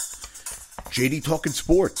JD Talking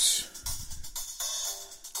Sports.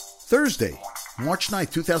 Thursday, March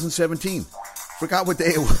 9th, 2017. Forgot what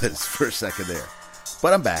day it was for a second there.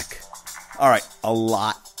 But I'm back. All right, a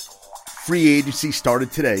lot. Free agency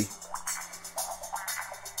started today.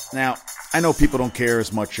 Now, I know people don't care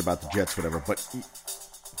as much about the Jets, whatever, but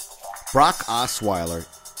Brock Osweiler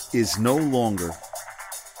is no longer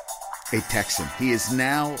a Texan. He is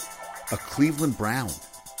now a Cleveland Brown.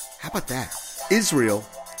 How about that? Israel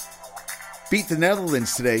beat the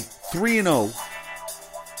Netherlands today 3-0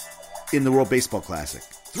 in the World Baseball Classic.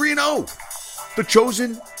 3-0! The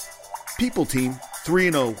chosen people team,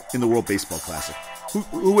 3-0 in the World Baseball Classic.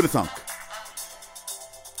 Who would have thunk?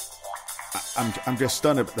 I'm just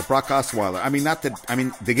stunned at the Brock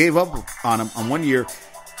Osweiler. They gave up on him on 1 year.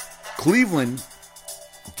 Cleveland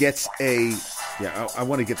gets I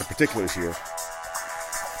want to get the particulars here.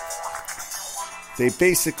 They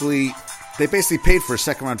basically paid for a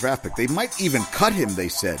second-round draft pick. They might even cut him, they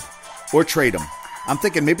said, or trade him. I'm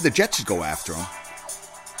thinking maybe the Jets should go after him.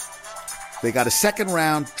 They got a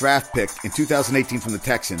second-round draft pick in 2018 from the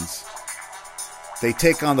Texans. They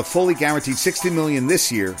take on the fully guaranteed $60 million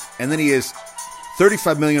this year, and then he is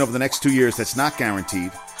 $35 million over the next 2 years that's not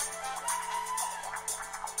guaranteed.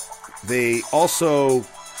 They also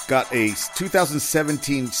got a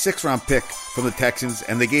 2017 sixth-round pick from the Texans,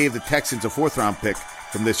 and they gave the Texans a fourth-round pick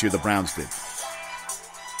from this year. The Browns did.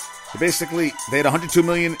 So basically, they had $102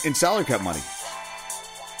 million in salary cap money.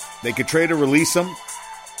 They could trade or release him.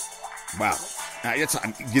 Wow.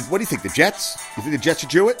 What do you think? The Jets? You think the Jets should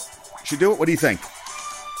do it? Should do it? What do you think?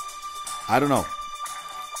 I don't know.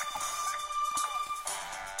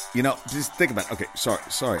 Just think about it. Okay,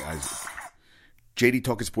 sorry, Isaac. JD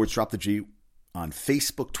Talking Sports, drop the G on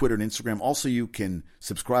Facebook, Twitter, and Instagram. Also, you can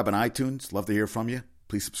subscribe on iTunes. Love to hear from you.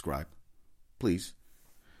 Please subscribe. Please.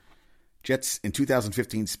 Jets in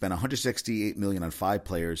 2015 spent $168 million on 5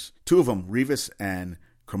 players. 2 of them, Revis and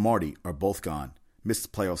Cromartie, are both gone. Missed the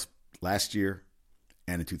playoffs last year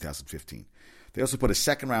and in 2015. They also put a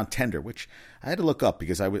second-round tender, which I had to look up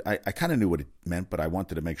because I kind of knew what it meant, but I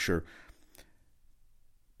wanted to make sure.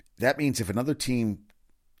 That means if another team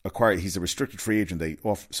he's a restricted free agent, they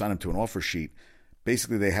sign him to an offer sheet.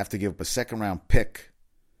 Basically, they have to give up a second-round pick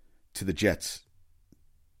to the Jets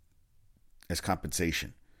as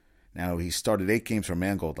compensation. Now, he started 8 games for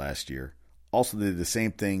Mangold last year. Also did the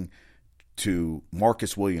same thing to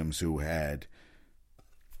Marcus Williams, who had,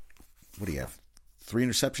 3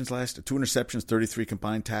 interceptions 2 interceptions, 33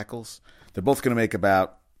 combined tackles. They're both going to make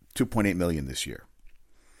about $2.8 million this year.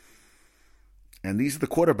 And these are the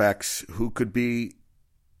quarterbacks who could be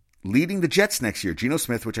leading the Jets next year. Geno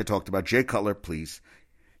Smith, which I talked about. Jay Cutler, please.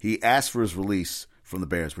 He asked for his release from the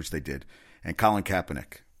Bears, which they did. And Colin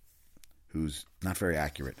Kaepernick, who's not very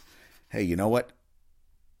accurate. Hey, you know what?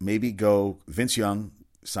 Maybe go Vince Young,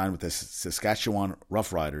 sign with the Saskatchewan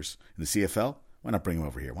Roughriders in the CFL. Why not bring him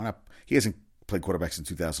over here? Why not? He hasn't played quarterback since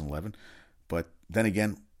 2011. But then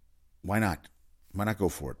again, why not? Why not go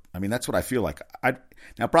for it? I mean, that's what I feel like.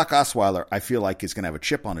 Now, Brock Osweiler, I feel like he's going to have a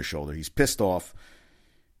chip on his shoulder. He's pissed off.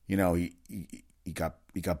 He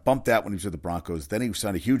got bumped out when he was with the Broncos. Then he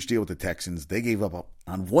signed a huge deal with the Texans. They gave up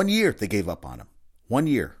on 1 year. They gave up on him. 1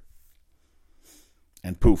 year.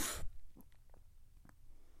 And poof.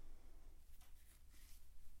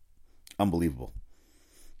 Unbelievable.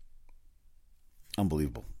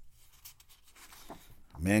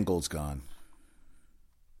 Mangold's gone.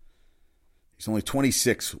 He's only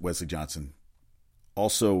 26, Wesley Johnson.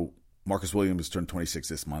 Also, Marcus Williams turned 26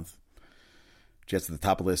 this month. Jets at the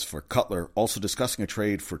top of the list for Cutler. Also discussing a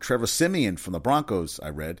trade for Trevor Siemian from the Broncos, I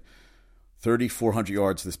read. 3,400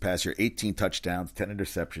 yards this past year, 18 touchdowns, 10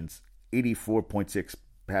 interceptions, 84.6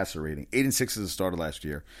 passer rating, 8-6 as a starter last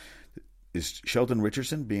year. Is Sheldon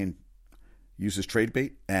Richardson being used as trade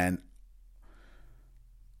bait? And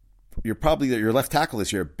your left tackle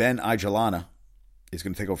this year, Ben Ijalana, is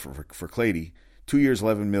going to take over for Clady. 2 years,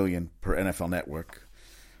 $11 million per NFL Network.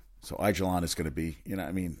 So Ijalana is going to be,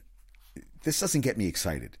 this doesn't get me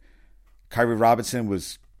excited. Kyrie Robinson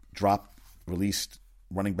was released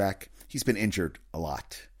running back. He's been injured a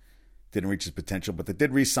lot. Didn't reach his potential, but they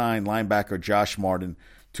did re-sign linebacker Josh Martin,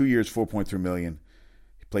 2 years, $4.3 million.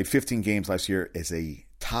 He played 15 games last year as a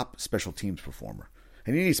top special teams performer.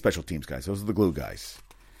 And you need special teams guys. Those are the glue guys.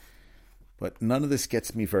 But none of this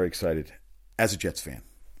gets me very excited as a Jets fan,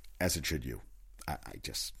 as it should you. I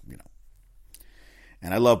just,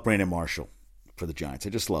 And I love Brandon Marshall for the Giants.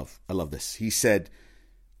 I love this. He said,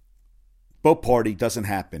 boat party doesn't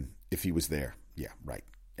happen if he was there. Yeah, right.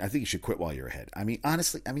 I think you should quit while you're ahead.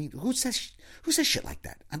 Honestly, who says shit like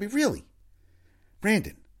that? Really?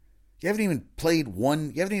 Brandon, You haven't even played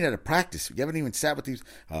one. You haven't even had a practice. You haven't even sat with these.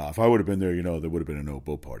 If I would have been there, there would have been a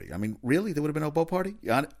no-bow party. I mean, really? There would have been a no-bow party?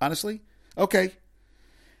 Honestly? Okay.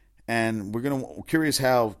 And we're curious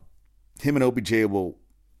how him and OBJ will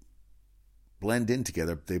blend in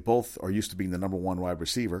together. They both are used to being the number one wide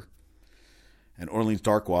receiver. And Orleans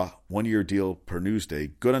Darkwa, 1-year deal per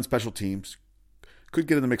Newsday. Good on special teams. Could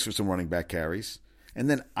get in the mix for some running back carries. And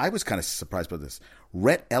then I was kind of surprised by this.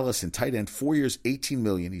 Rhett Ellison, tight end, 4 years, $18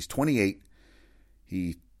 million. He's 28.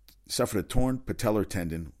 He suffered a torn patellar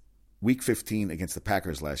tendon, week 15 against the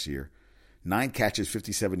Packers last year. 9 catches,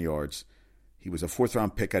 57 yards. He was a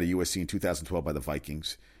 4th-round pick out of USC in 2012 by the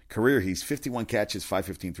Vikings. Career, he's 51 catches,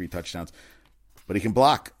 515, 3 touchdowns. But he can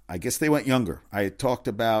block. I guess they went younger. I had talked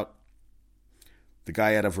about the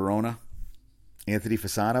guy out of Verona, Anthony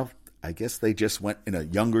Fasano. I guess they just went in a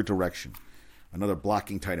younger direction. Another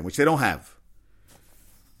blocking tight end, which they don't have.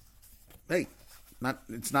 Hey,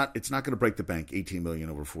 it's not going to break the bank. $18 million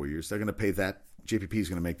over 4 years. They're going to pay that. JPP is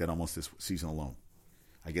going to make that almost this season alone.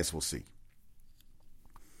 I guess we'll see.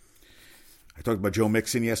 I talked about Joe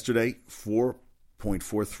Mixon yesterday.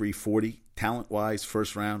 4.4340 talent-wise,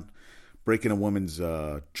 first round, breaking a woman's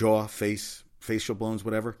jaw, facial bones,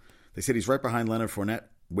 whatever. They said he's right behind Leonard Fournette.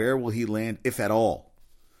 Where will he land, if at all?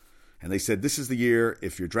 And they said this is the year,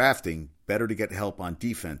 if you're drafting, better to get help on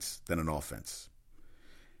defense than on offense.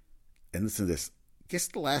 And listen to this. Guess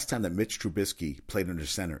the last time that Mitch Trubisky played under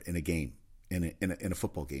center in a game, in a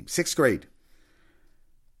football game. 6th grade.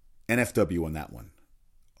 NFW on that one.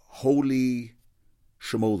 Holy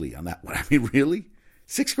shmoly on that one. I mean, really?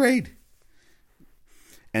 6th grade.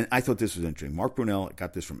 And I thought this was interesting. Mark Brunell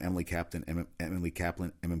got this from Emily Kaplan,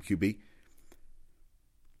 MMQB.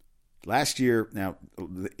 Last year, now,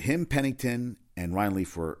 him, Pennington, and Ryan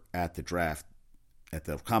Leaf were at the draft, at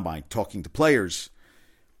the combine, talking to players,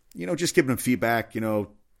 just giving them feedback,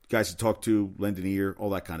 guys to talk to, lend an ear, all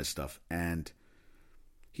that kind of stuff. And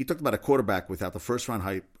he talked about a quarterback without the first-round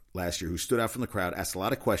hype last year who stood out from the crowd, asked a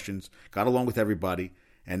lot of questions, got along with everybody,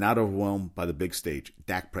 and not overwhelmed by the big stage,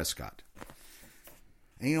 Dak Prescott.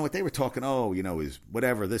 And you know what? They were talking, his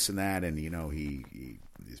whatever, this and that, and,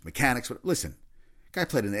 his mechanics. Listen. Guy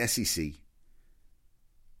played in the SEC,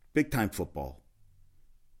 big-time football.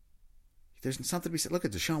 There's something to be said. Look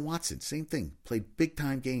at Deshaun Watson, same thing, played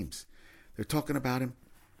big-time games. They're talking about him.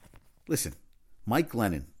 Listen, Mike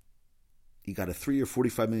Glennon, he got a 3-year,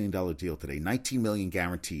 $45 million deal today, $19 million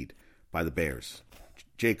guaranteed by the Bears.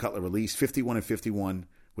 Jay Cutler released 51-51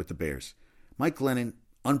 with the Bears. Mike Glennon,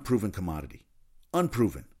 unproven commodity.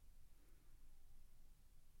 Unproven.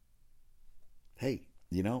 Hey,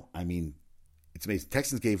 it's amazing.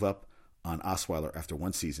 Texans gave up on Osweiler after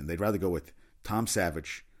one season. They'd rather go with Tom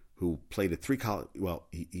Savage, who played at 3 college. Well,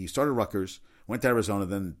 he started Rutgers, went to Arizona,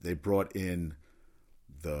 then they brought in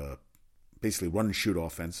the basically run and shoot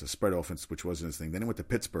offense, a spread offense, which wasn't his thing. Then he went to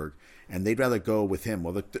Pittsburgh, and they'd rather go with him.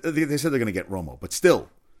 Well, they said they're going to get Romo, but still,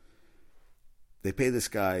 they pay this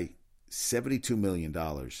guy $72 million,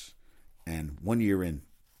 and 1 year in,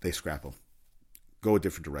 they scrap him. Go a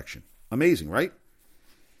different direction. Amazing, right?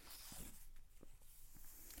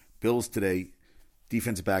 Bills today,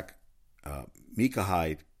 defensive back, Micah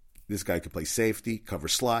Hyde. This guy could play safety, cover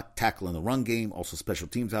slot, tackle in the run game, also special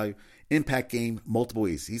teams value, impact game, multiple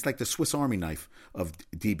ways. He's like the Swiss Army knife of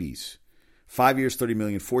DBs. 5 years, $30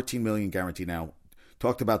 million, $14 million guaranteed. Now,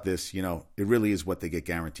 talked about this, it really is what they get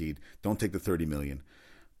guaranteed. Don't take the $30 million.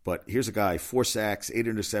 But here's a guy, 4 sacks, 8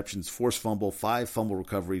 interceptions, forced fumble, 5 fumble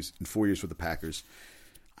recoveries in 4 years with the Packers.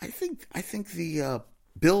 I think the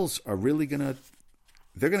Bills are really gonna.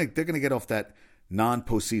 They're gonna get off that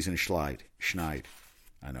non-postseason schneid.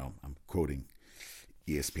 I know I'm quoting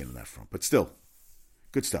ESPN on that front, but still,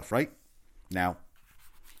 good stuff, right? Now,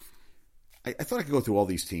 I thought I could go through all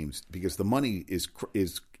these teams because the money is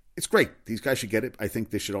it's great. These guys should get it. I think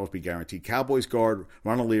they should always be guaranteed. Cowboys guard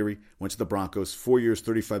Ronald Leary went to the Broncos, 4 years,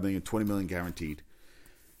 $35 million, $20 million guaranteed.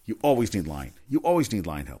 You always need line. You always need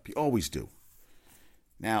line help. You always do.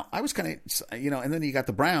 Now, I was kind of, and then you got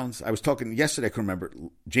the Browns. I was talking yesterday, I can remember,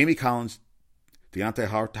 Jamie Collins,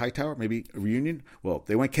 Deontay Hightower, maybe a reunion. Well,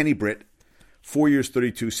 they went Kenny Britt, 4 years,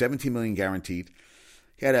 $32, $17 million guaranteed.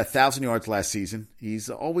 He had 1,000 yards last season.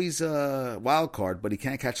 He's always a wild card, but he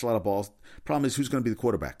can't catch a lot of balls. Problem is, who's going to be the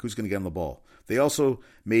quarterback? Who's going to get him the ball? They also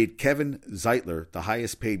made Kevin Zeitler the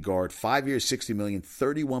highest paid guard, 5 years, $60 million,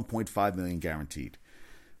 $31.5 million guaranteed.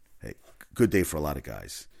 Hey, good day for a lot of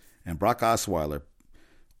guys. And Brock Osweiler,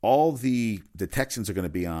 all the Texans are going to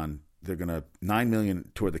be on. They're going to $9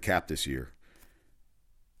 million toward the cap this year,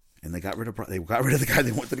 and they got rid of the guy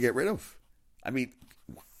they wanted to get rid of. I mean,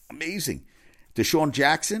 amazing. Deshaun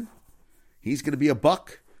Jackson, he's going to be a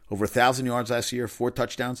buck. Over 1,000 yards last year, 4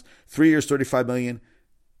 touchdowns, 3 years, $35 million,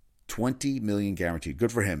 $20 million guaranteed.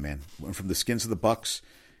 Good for him, man. Went from the skins of the Bucks.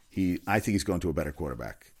 I think he's going to a better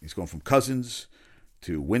quarterback. He's going from Cousins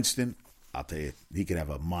to Winston. I'll tell you, he could have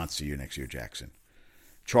a monster year next year, Jackson.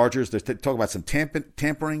 Chargers, they're talking about some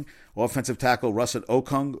tampering. Offensive tackle Russell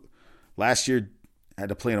Okung last year had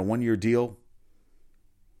to play on a 1-year deal.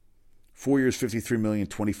 4 years, $53 million,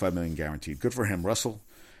 $25 million guaranteed. Good for him. Russell,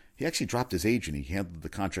 he actually dropped his agent. He handled the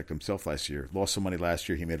contract himself last year. Lost some money last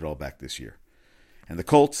year. He made it all back this year. And the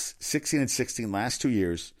Colts, 16-16 last 2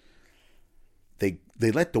 years.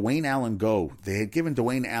 They let Dwayne Allen go. They had given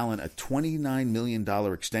Dwayne Allen a $29 million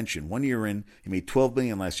extension. 1 year in, he made $12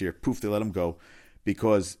 million last year. Poof, they let him go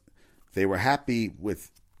because they were happy with.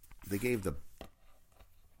 They gave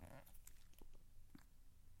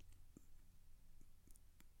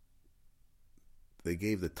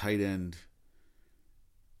the tight end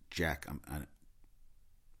Jack.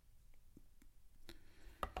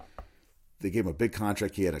 They gave him a big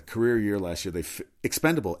contract. He had a career year last year.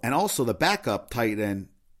 Expendable. And also the backup tight end,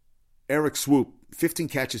 Eric Swoop, 15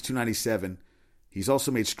 catches, 297. He's also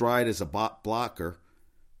made stride as a blocker.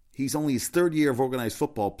 He's only his 3rd year of organized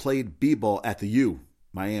football, played b-ball at the U,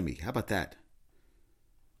 Miami. How about that?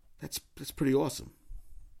 That's pretty awesome.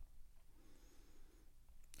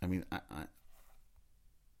 I mean,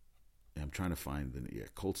 I'm trying to find the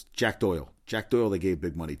Colts. Jack Doyle. Jack Doyle they gave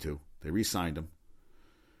big money to. They re-signed him.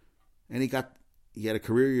 And he had a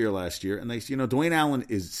career year last year. And Dwayne Allen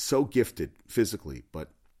is so gifted physically,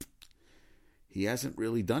 but he hasn't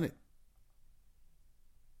really done it.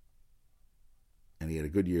 And he had a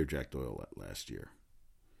good year, Jack Doyle, last year.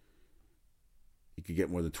 He could get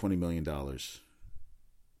more than $20 million.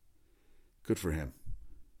 Good for him.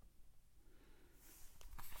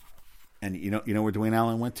 And you know where Dwayne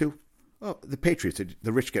Allen went to? Oh, the Patriots.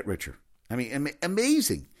 The rich get richer. I mean,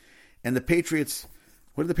 amazing. And the Patriots...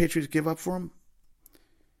 What did the Patriots give up for him?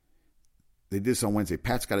 They did this on Wednesday.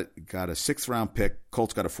 Pats got a 6th-round pick.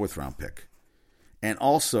 Colts got a 4th-round pick. And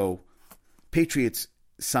also, Patriots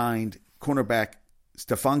signed cornerback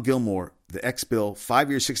Stephon Gilmore, the ex-Bill, 5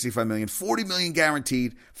 years, $65 million, $40 million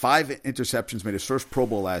guaranteed, 5 interceptions, made his first Pro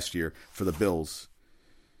Bowl last year for the Bills.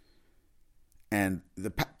 And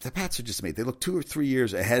the Pats are just made. They look 2 or 3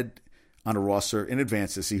 years ahead on a roster in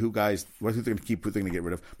advance to see who they're going to keep, who they're going to get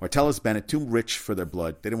rid of. Martellus Bennett, too rich for their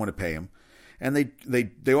blood. They didn't want to pay him. And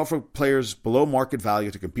they offer players below market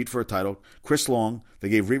value to compete for a title. Chris Long, they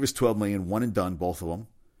gave Revis $12 million, one and done, both of them.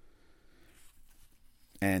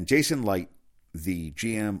 And Jason Light, the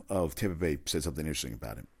GM of Tampa Bay, said something interesting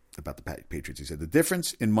about him, about the Patriots. He said, the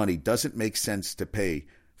difference in money doesn't make sense to pay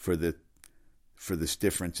for this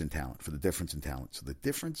difference in talent, for the difference in talent. So the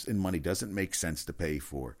difference in money doesn't make sense to pay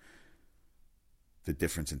for the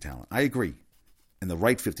difference in talent. I agree. And the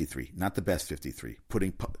right 53, not the best 53,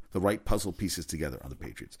 putting the right puzzle pieces together on the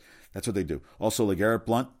Patriots. That's what they do. Also, LeGarrette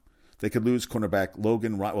Blount, they could lose cornerback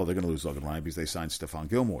Logan Ryan. Well, they're going to lose Logan Ryan because they signed Stephon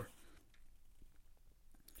Gilmore.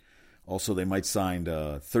 Also, they might sign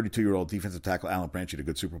 32-year-old defensive tackle Alan Branch. He had a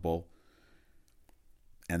good Super Bowl.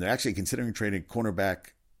 And they're actually considering trading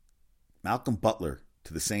cornerback Malcolm Butler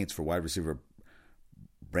to the Saints for wide receiver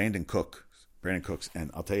Brandon Cooks.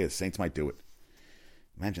 And I'll tell you, the Saints might do it.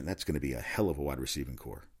 Imagine that's going to be a hell of a wide receiving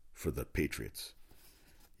core for the Patriots.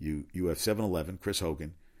 You have 7-Eleven, Chris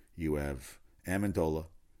Hogan. You have Amendola.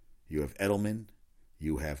 You have Edelman.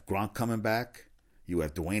 You have Gronk coming back. You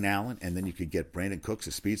have Dwayne Allen. And then you could get Brandon Cooks,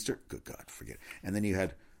 a speedster. Good God, forget it. And then you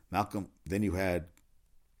had Malcolm. Then you had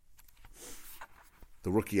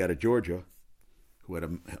the rookie out of Georgia who had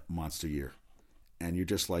a monster year. And you're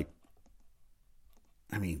just like,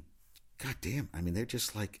 I mean, goddamn. I mean, they're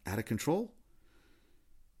just like out of control.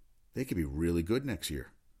 They could be really good next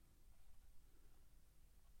year.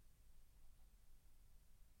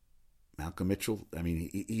 Malcolm Mitchell, I mean,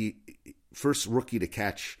 he first rookie to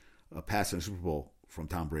catch a pass in a Super Bowl from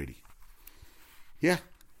Tom Brady. Yeah,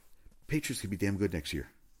 Patriots could be damn good next year.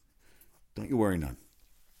 Don't you worry none.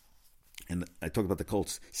 And I talked about the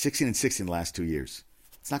Colts, 16-16 the last 2 years.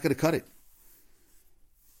 It's not going to cut it.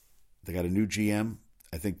 They got a new GM.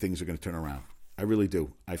 I think things are going to turn around. I really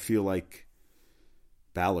do. I feel like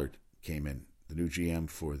Ballard came in, the new GM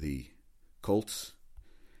for the Colts,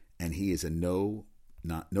 and he is a no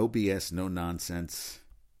BS, no nonsense.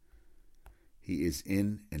 He is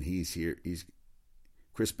in and he's here. He's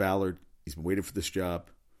Chris Ballard. He's been waiting for this job.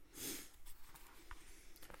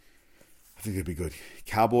 I think it'll be good.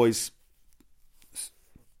 Cowboys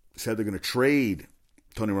said they're going to trade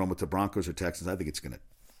Tony Romo to Broncos or Texans. I think it's going to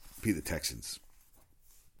be the Texans.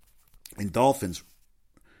 And Dolphins,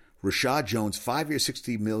 Rashad Jones, 5 year,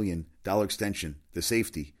 $60 million extension, the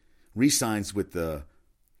safety. re-signs with the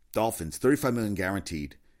Dolphins, $35 million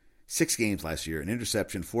guaranteed, 6 games last year, an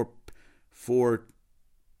interception, four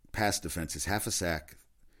pass defenses, half a sack,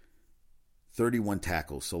 31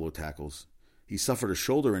 tackles, solo tackles. He suffered a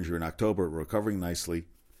shoulder injury in October, recovering nicely.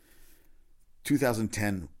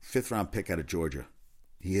 2010 fifth-round pick out of Georgia.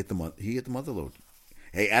 He hit the mother load.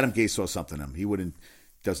 Hey, Adam Gase saw something in him.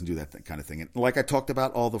 Doesn't do that kind of thing. And like I talked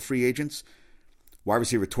about, all the free agents, wide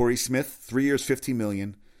receiver Torrey Smith, 3 years, $15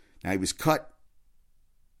 million. Now he was cut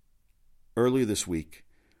earlier this week.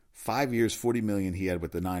 5 years, $40 million he had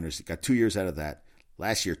with the Niners. He got 2 years out of that.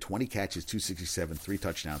 Last year, 20 catches, 267, 3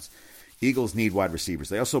 touchdowns. Eagles need wide receivers.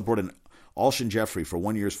 They also brought in Alshon Jeffrey for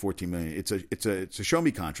 1 year, $14 million. It's a show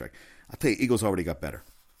me contract. I'll tell you, Eagles already got better.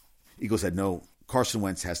 Eagles had no. Carson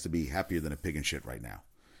Wentz has to be happier than a pig in shit right now.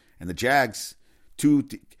 And the Jags,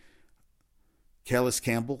 Calais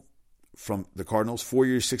Campbell from the Cardinals, 4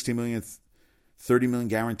 years, $60 million, $30 million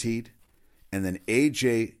guaranteed. And then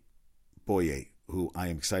A.J. Boye, who I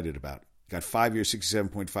am excited about, got 5 years,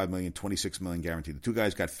 $67.5 million, $26 million guaranteed. The two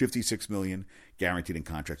guys got $56 million guaranteed in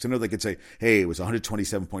contracts. I know they could say, hey, it was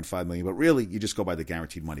 $127.5 million, but really, you just go by the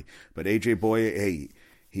guaranteed money. But A.J. Boye, hey,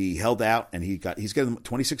 he held out, and he's getting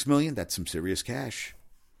 $26 million. That's some serious cash.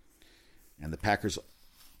 And the Packers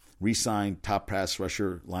re-signed top pass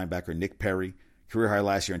rusher linebacker Nick Perry, career high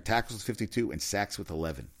last year in tackles with 52 and sacks with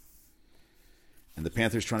 11. And the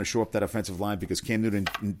Panthers trying to shore up that offensive line because Cam Newton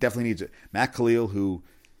definitely needs it. Matt Khalil, who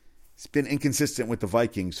has been inconsistent with the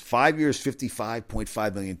Vikings, 5 years,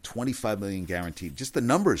 $55.5 million, $25 million guaranteed. Just the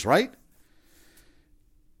numbers, right?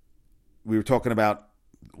 We were talking about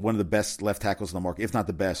one of the best left tackles on the market, if not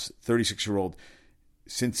the best, 36-year-old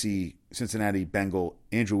Cincinnati Bengal,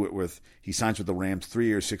 Andrew Whitworth. He signs with the Rams, 3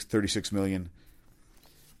 years, $36 million.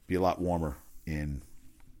 Be a lot warmer in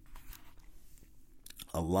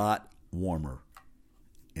L.A.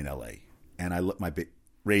 And I look my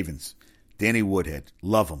Ravens. Danny Woodhead,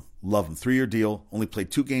 love him. 3-year deal. Only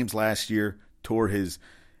played 2 games last year. Tore his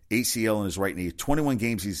ACL in his right knee. 21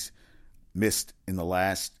 games he's missed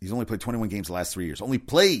he's only played 21 games the last 3 years. Only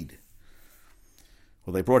played.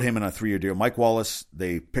 Well, they brought him in on a 3-year deal. Mike Wallace,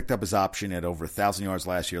 they picked up his option at over 1,000 yards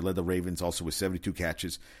last year, led the Ravens also with 72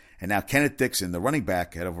 catches. And now Kenneth Dixon, the running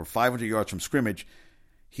back, had over 500 yards from scrimmage.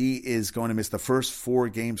 He is going to miss the first 4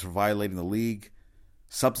 games for violating the league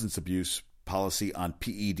substance abuse policy on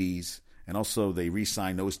PEDs. And also they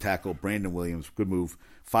re-signed nose tackle Brandon Williams. Good move.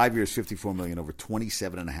 5 years, $54 million, over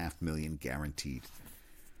 $27.5 million guaranteed.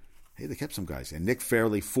 Hey, they kept some guys. And Nick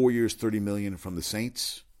Fairley, 4 years, $30 million from the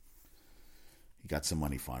Saints. He got some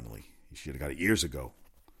money finally. He should have got it years ago.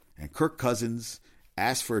 And Kirk Cousins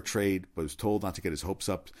asked for a trade, but was told not to get his hopes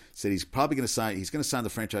up. Said he's probably going to sign. He's going to sign the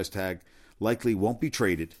franchise tag. Likely won't be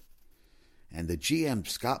traded. And the GM,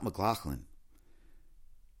 Scott McLaughlin,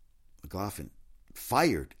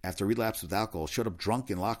 fired after relapse with alcohol, showed up drunk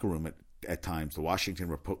in locker room at times. The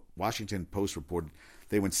Washington Post reported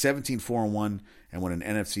they went 17-4-1 and won an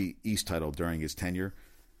NFC East title during his tenure.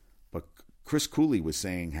 But Chris Cooley was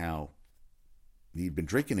saying how he'd been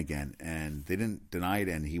drinking again, and they didn't deny it,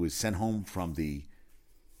 and he was sent home from the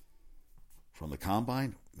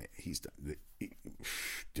combine.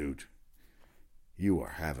 Dude, you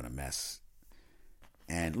are having a mess.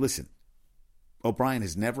 And listen, O'Brien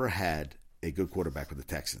has never had a good quarterback with the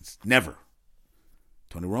Texans. Never.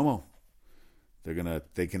 Tony Romo.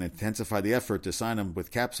 They can intensify the effort to sign him with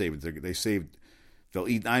cap savings. They'll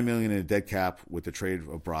eat $9 million in a dead cap with the trade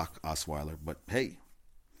of Brock Osweiler. But hey,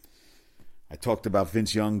 I talked about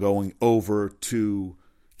Vince Young going over to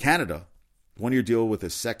Canada. 1-year deal with a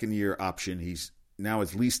 2nd-year option. He's now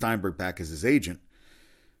has Lee Steinberg back as his agent.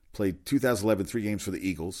 Played 2011 3 games for the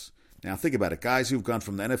Eagles. Now think about it. Guys who've gone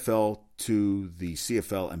from the NFL to the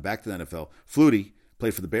CFL and back to the NFL. Flutie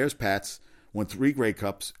played for the Bears, Pats, won 3 Grey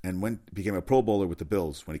Cups, and became a Pro Bowler with the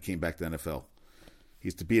Bills when he came back to the NFL.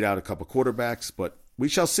 He's to beat out a couple quarterbacks, but we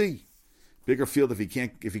shall see. Bigger field if he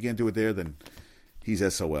can't do it there, then he's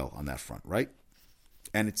SOL on that front, right?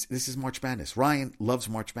 And this is March Madness. Ryan loves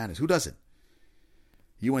March Madness. Who doesn't?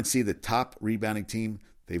 UNC, the top rebounding team,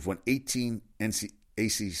 they've won 18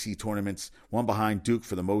 ACC tournaments, one behind Duke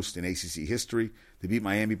for the most in ACC history. They beat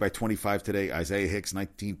Miami by 25 today. Isaiah Hicks,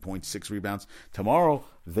 19.6 rebounds. Tomorrow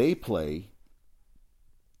they play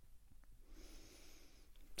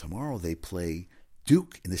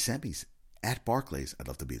Duke in the semis at Barclays. I'd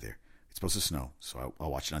love to be there. It's supposed to snow, so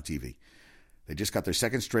I'll watch it on TV. They just got their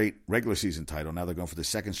 2nd straight regular season title. Now they're going for the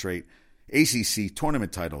 2nd straight ACC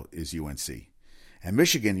tournament title is UNC. And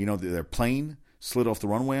Michigan, their plane slid off the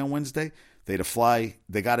runway on Wednesday. They had to fly.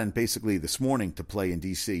 They got in basically this morning to play in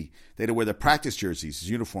D.C. They had to wear their practice jerseys,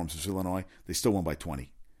 uniforms of Illinois. They still won by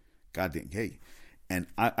 20. Goddamn, hey. And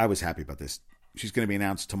I was happy about this. She's going to be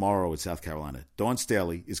announced tomorrow in South Carolina. Dawn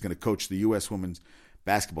Staley is going to coach the U.S. women's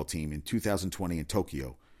basketball team in 2020 in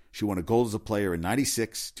Tokyo. She won a gold as a player in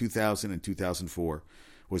 96, 2000, and 2004.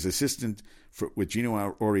 Was assistant with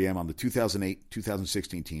Gino Auriemma on the 2008,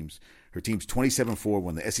 2016 teams. Her team's 27-4,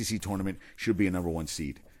 won the SEC tournament. She'll be a number one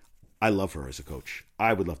seed. I love her as a coach.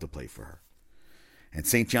 I would love to play for her. And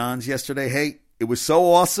St. John's yesterday, hey, it was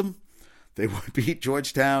so awesome. They beat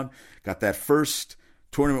Georgetown, got that first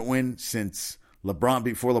tournament win since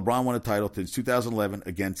before LeBron won a title since 2011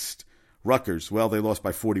 against Rutgers. Well, they lost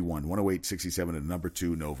by 41, 108-67 to number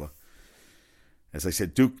 2 Nova. As I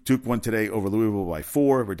said, Duke won today over Louisville by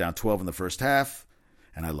 4. We're down 12 in the first half,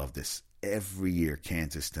 and I love this. Every year,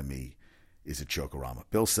 Kansas to me is a chokorama.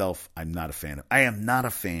 Bill Self, I'm not a fan of. I am not a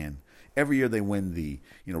fan. Every year they win the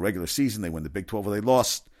regular season. They win the Big 12. Well, they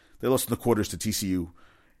lost in the quarters to TCU,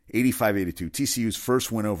 85-82. TCU's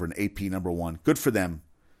first win over an AP number 1. Good for them.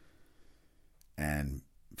 And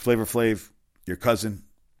Flavor Flav, your cousin,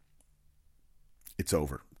 it's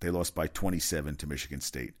over. They lost by 27 to Michigan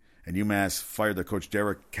State. And UMass fired their coach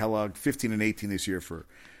Derek Kellogg, 15-18 this year for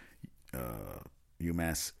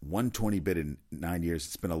UMass, 120 bid in 9 years.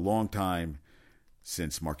 It's been a long time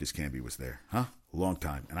since Marcus Camby was there, huh? A long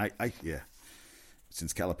time. And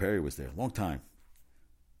since Calipari was there, long time.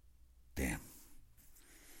 Damn.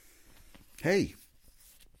 Hey,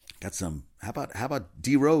 got some. How about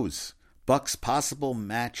D Rose? Bucks possible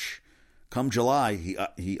match come July.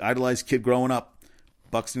 He idolized kid growing up.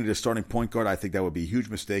 Bucks need a starting point guard. I think that would be a huge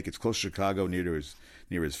mistake. It's close to Chicago, near his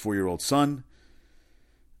 4-year-old son.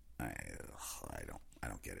 I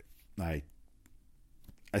don't get it. I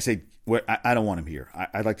say I don't want him here.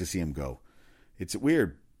 I'd like to see him go. It's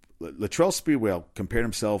weird. Latrell Sprewell compared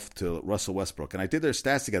himself to Russell Westbrook, and I did their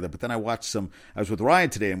stats together. But then I watched I was with Ryan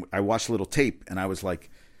today, and I watched a little tape, and I was like,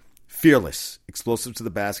 fearless, explosive to the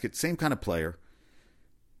basket, same kind of player.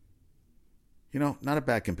 Not a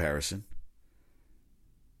bad comparison.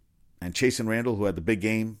 And Chasen Randall, who had the big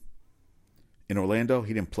game in Orlando,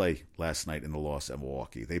 he didn't play last night in the loss at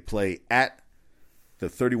Milwaukee. They play at the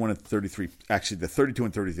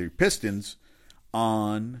 32-33 Pistons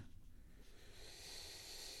on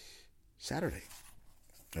Saturday.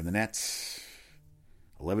 And the Nets,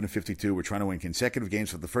 11-52. We're trying to win consecutive games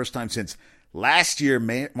for the first time since last year,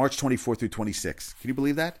 March 24th through 26th. Can you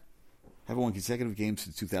believe that? Haven't won consecutive games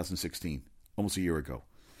since 2016, almost a year ago.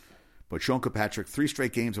 But Sean Kilpatrick, 3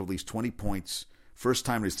 straight games of at least 20 points, first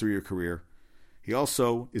time in his 3-year career. He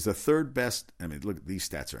also is the third best. I mean, look, these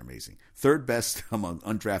stats are amazing. Third best among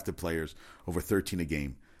undrafted players, over 13 a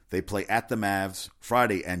game. They play at the Mavs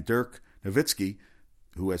Friday, and Dirk Nowitzki,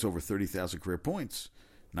 who has over 30,000 career points.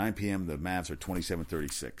 9 p.m., the Mavs are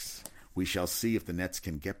 27-36. We shall see if the Nets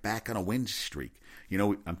can get back on a win streak.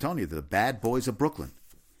 I'm telling you, the bad boys of Brooklyn.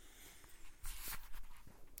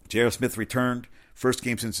 J.R. Smith returned. First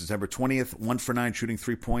game since December 20th. 1 for 9 shooting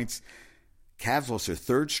 3 points. Cavs lost their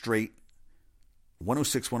third straight.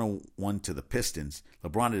 106-101 to the Pistons.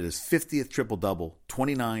 LeBron at his 50th triple-double.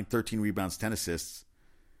 29, 13 rebounds, 10 assists.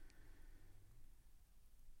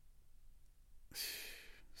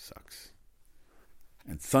 Sucks.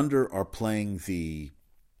 And Thunder are playing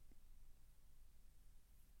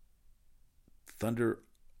Thunder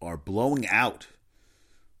are blowing out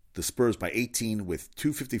the Spurs by 18 with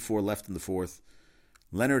 2:54 left in the fourth.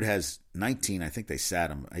 Leonard has 19. I think they sat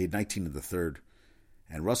him. He had 19 in the third.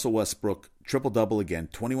 And Russell Westbrook, triple-double again,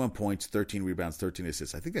 21 points, 13 rebounds, 13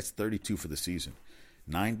 assists. I think that's 32 for the season.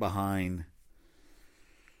 9 behind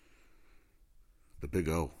the Big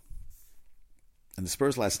O. And the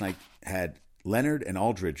Spurs last night had Leonard and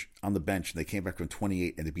Aldridge on the bench, and they came back from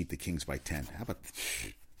 28, and they beat the Kings by 10. How about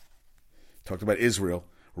talked about Israel.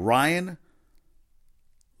 Ryan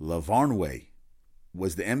Lavarnway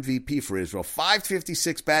was the MVP for Israel.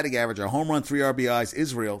 556 batting average, a home run, 3 RBIs.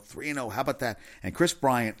 Israel, 3-0. How about that? And Chris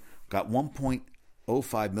Bryant got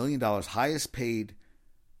 $1.05 million, highest paid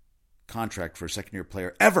contract for a second-year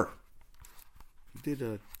player ever.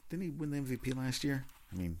 Didn't he win the MVP last year?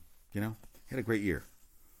 I mean, he had a great year.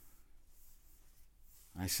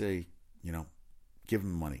 I say, give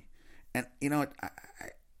him money. And you know what?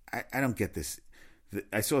 I don't get this.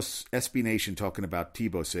 I saw SB Nation talking about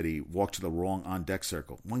Tebow said he walked to the wrong on-deck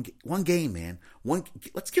circle. One game, man.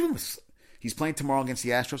 Let's give him he's playing tomorrow against the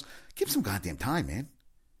Astros. Give him some goddamn time, man.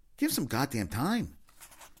 Give him some goddamn time.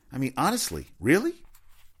 I mean, honestly, really?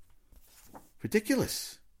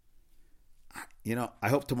 Ridiculous. I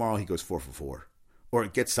hope tomorrow he goes 4 for 4 or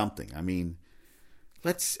gets something. I mean,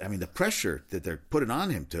 the pressure that they're putting on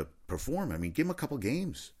him to perform. I mean, give him a couple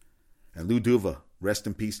games. And Lou Duva, Rest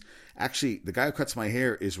in peace. Actually, the guy who cuts my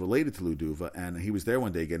hair is related to Lou Duva, and he was there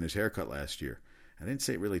one day getting his hair cut last year. I didn't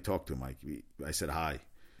really talk to him. I said hi.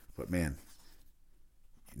 But, man,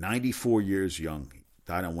 94 years young. He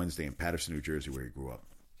died on Wednesday in Paterson, New Jersey, where he grew up.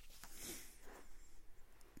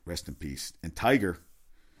 Rest in peace. And Tiger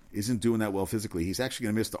isn't doing that well physically. He's actually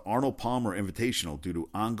going to miss the Arnold Palmer Invitational due to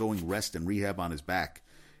ongoing rest and rehab on his back.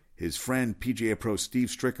 His friend, PGA Pro Steve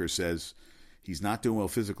Stricker, says he's not doing well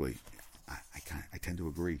physically. I tend to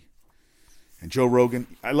agree. And Joe Rogan,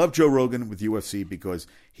 I love Joe Rogan with UFC because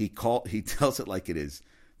he tells it like it is.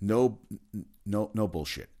 No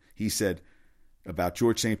bullshit. He said about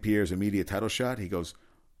George St. Pierre's immediate title shot, he goes,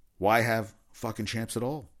 why have fucking champs at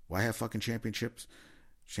all? Why have fucking championships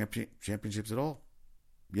at all?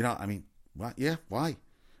 You know, I mean, why? Yeah, why?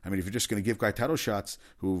 I mean, if you're just going to give guy title shots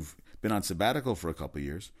who've been on sabbatical for a couple of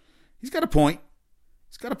years, he's got a point.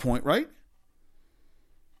 He's got a point, right?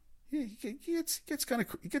 Yeah, he gets kind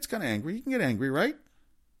of angry. He can get angry, right?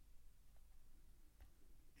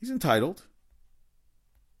 He's entitled.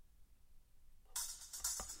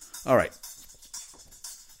 All right.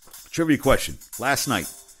 Trivia question. Last night.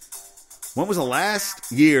 When was the last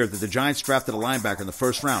year that the Giants drafted a linebacker in the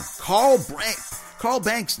first round? Carl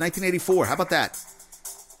Banks, 1984. How about that?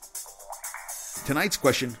 Tonight's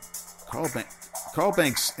question. Carl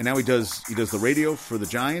Banks, and now he does the radio for the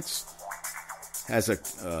Giants. Has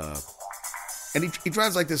and he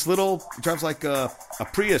drives like this little, a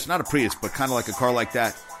Prius, not a Prius, but kind of like a car like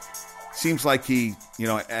that. Seems like he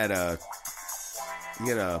had a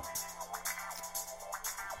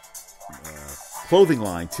clothing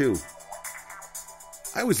line too.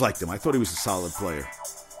 I always liked him. I thought he was a solid player.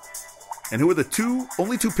 And who are the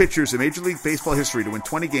only two pitchers in Major League Baseball history to win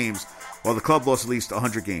 20 games while the club lost at least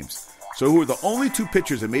 100 games? So who are the only two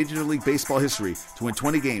pitchers in Major League Baseball history to win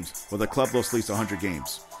 20 games while the club lost at least 100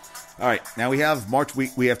 games? All right, now we have March.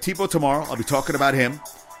 We have Tebow tomorrow. I'll be talking about him.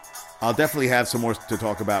 I'll definitely have some more to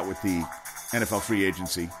talk about with the NFL free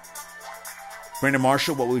agency. Brandon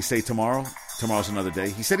Marshall, what will he say tomorrow? Tomorrow's another day.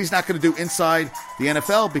 He said he's not going to do Inside the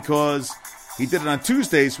NFL because he did it on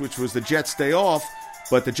Tuesdays, which was the Jets' day off,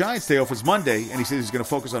 but the Giants' day off was Monday, and he said he's going to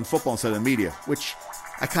focus on football instead of the media, which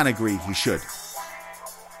I kind of agree he should.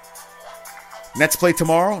 Nets play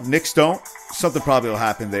tomorrow. Knicks don't. Something probably will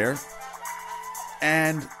happen there.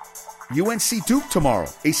 And UNC Duke tomorrow.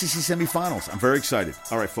 ACC semifinals. I'm very excited.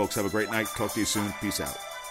 All right, folks. Have a great night. Talk to you soon. Peace out.